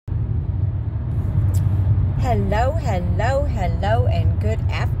Hello, hello, hello, and good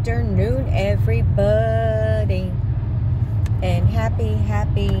afternoon, everybody. And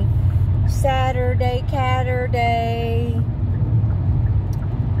happy Saturday Caturday.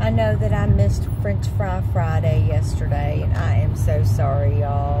 I know that I missed French Fry Friday yesterday, and I am so sorry,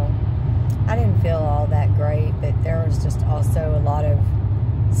 y'all. I didn't feel all that great, but there was just also a lot of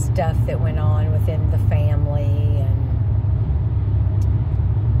stuff that went on within the family, and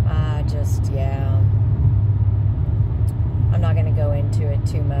I just, yeah. I'm not going to go into it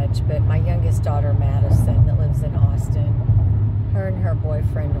too much, but my youngest daughter, Madison, that lives in Austin, her and her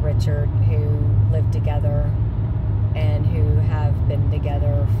boyfriend, Richard, who live together and who have been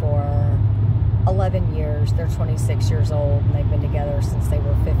together for 11 years. They're 26 years old, and they've been together since they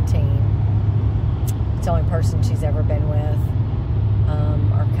were 15. It's the only person she's ever been with.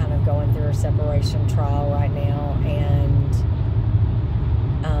 Are kind of going through a separation trial right now, and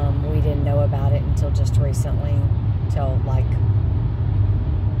we didn't know about it until just recently. Till like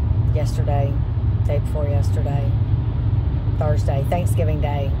yesterday, day before yesterday, Thursday, Thanksgiving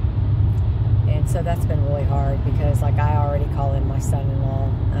Day. And so that's been really hard because like I already call him my son-in-law.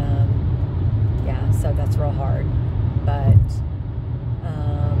 Yeah, so that's real hard. But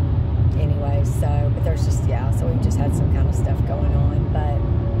anyway, but there's just, yeah, so we've just had some kind of stuff going on. But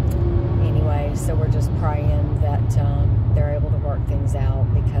anyway, so we're just praying that they're able to work things out,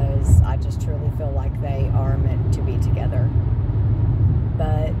 because I just truly feel like they are meant to be together.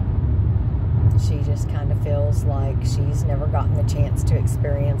 But she just kind of feels like she's never gotten the chance to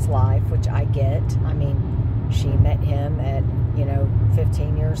experience life, which I get. I mean, she met him at,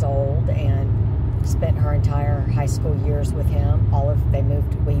 15 years old and spent her entire high school years with him.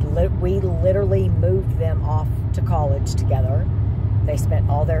 We literally moved them off to college together. They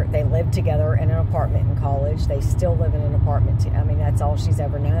lived together in an apartment in college. They still live in an apartment. I mean, that's all she's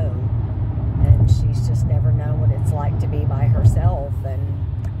ever known. And she's just never known what it's like to be by herself. And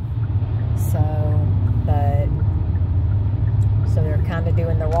so they're kind of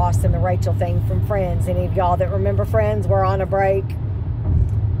doing the Ross and the Rachel thing from Friends. Any of y'all that remember Friends, we're on a break.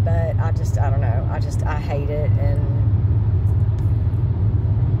 But I don't know. I hate it. And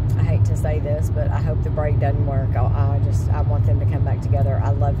I hate to say this, but I hope the break doesn't work. I want them to come back together. I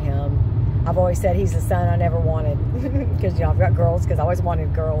love him. I've always said he's the son I never wanted, because I've got girls, because I always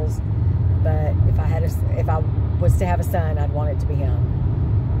wanted girls. But if I was to have a son, I'd want it to be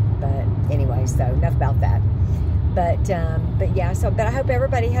him. But anyway, so enough about that. But yeah. But I hope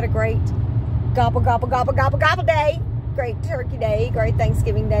everybody had a great gobble day. Great turkey day, great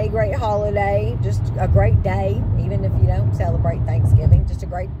Thanksgiving day, great holiday, just a great day, even if you don't celebrate Thanksgiving, just a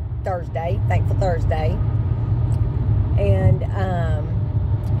great Thursday, thankful Thursday. And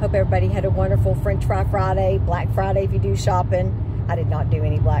hope everybody had a wonderful French Fry Friday, Black Friday if you do shopping. I did not do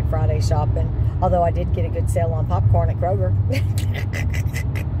any Black Friday shopping, although I did get a good sale on popcorn at Kroger.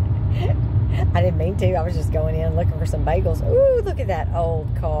 I didn't mean to, I was just going in looking for some bagels. Ooh, look at that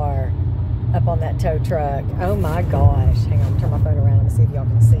old car up on that tow truck. Oh my gosh. Hang on, turn my phone around and see if y'all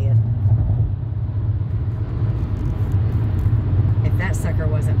can see it. If that sucker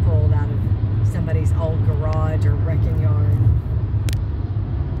wasn't pulled out of somebody's old garage or wrecking yard.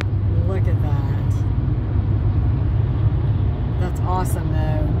 Look at that. That's awesome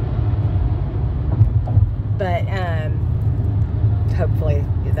though. But hopefully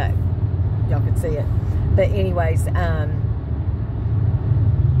that y'all can see it. But anyways,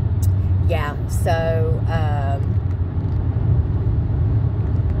 yeah, so,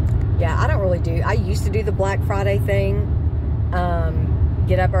 yeah, I used to do the Black Friday thing,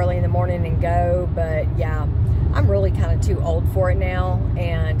 get up early in the morning and go, but yeah, I'm really kind of too old for it now,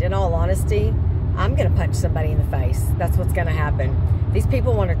 and in all honesty, I'm going to punch somebody in the face. That's what's going to happen. These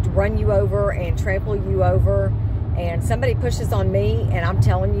people want to run you over and trample you over, and somebody pushes on me, and I'm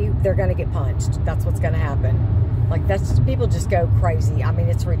telling you, they're going to get punched. That's what's going to happen. Like, people just go crazy. I mean,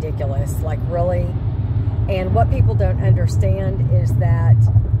 it's ridiculous. Like, really. And what people don't understand is that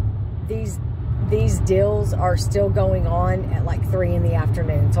these deals are still going on at like 3 in the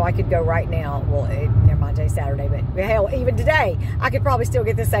afternoon. So I could go right now. Well, never mind, today's Saturday, but hell, even today, I could probably still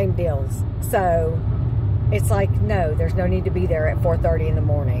get the same deals. So it's like, no, there's no need to be there at 4:30 in the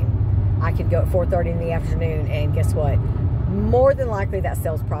morning. I could go at 4:30 in the afternoon, and guess what? More than likely, that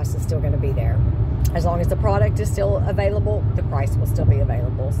sales price is still going to be there. As long as the product is still available, the price will still be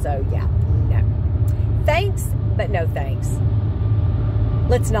available. So, yeah, no. Thanks, but no thanks.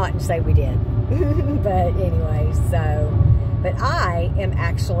 Let's not say we did. But anyway, but I am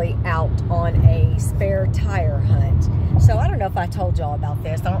actually out on a spare tire hunt. So, I don't know if I told y'all about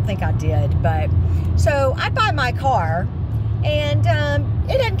this. I don't think I did. But, so, I buy my car, and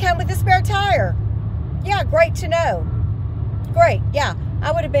it doesn't come with a spare tire. Yeah, Yeah, great to know. Great, yeah.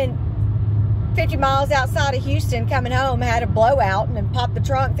 I would have been 50 miles outside of Houston coming home, had a blowout, and then popped the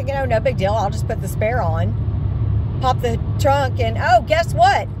trunk thinking, oh, no big deal, I'll just put the spare on. Pop the trunk and, oh, guess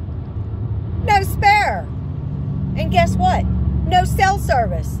what? No spare. And guess what? No cell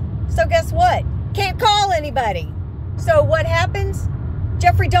service. So guess what? Can't call anybody. So what happens?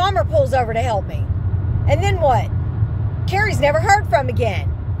 Jeffrey Dahmer pulls over to help me. And then what? Carrie's never heard from again.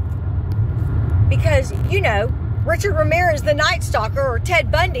 Because, you know, Richard Ramirez, the Night Stalker, or Ted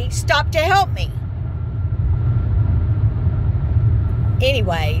Bundy, stopped to help me.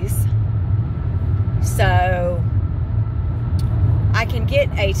 Anyways, so I can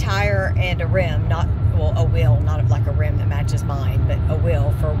get a tire and a rim, not, well, a wheel, not like a rim that matches mine, but a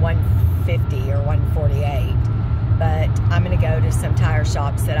wheel for $150 or $148. But I'm going to go to some tire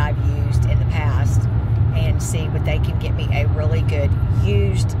shops that I've used in the past and see what they can get me a really good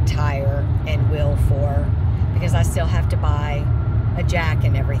used tire and wheel for, because I still have to buy a jack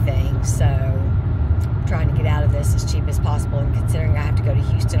and everything. So I'm trying to get out of this as cheap as possible, and considering I have to go to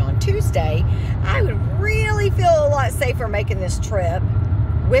Houston on Tuesday, I would really feel a lot safer making this trip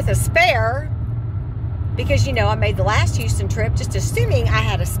with a spare, because, you know, I made the last Houston trip just assuming I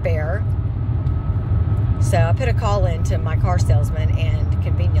had a spare. So I put a call in to my car salesman, and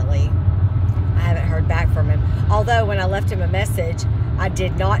conveniently I haven't heard back from him. Although when I left him a message, I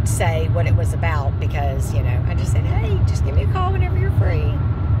did not say what it was about, because, you know, I just said, hey, just give me a call whenever you're free.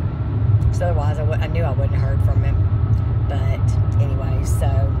 So otherwise I knew I wouldn't have heard from him. But anyway, so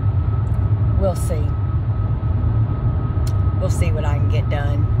we'll see. We'll see what I can get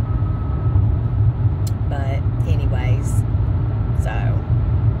done. But anyways, so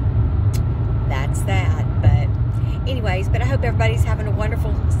that's that. But anyways, but I hope everybody's having a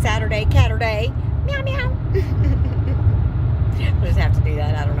wonderful Saturday Caturday. Meow meow. I'll just have to do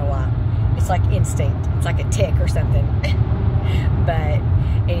that. I don't know why. It's like instinct. It's like a tick or something. But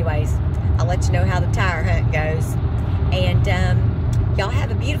anyways, I'll let you know how the tire hunt goes. And y'all have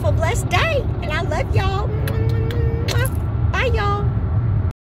a beautiful, blessed day. And I love y'all.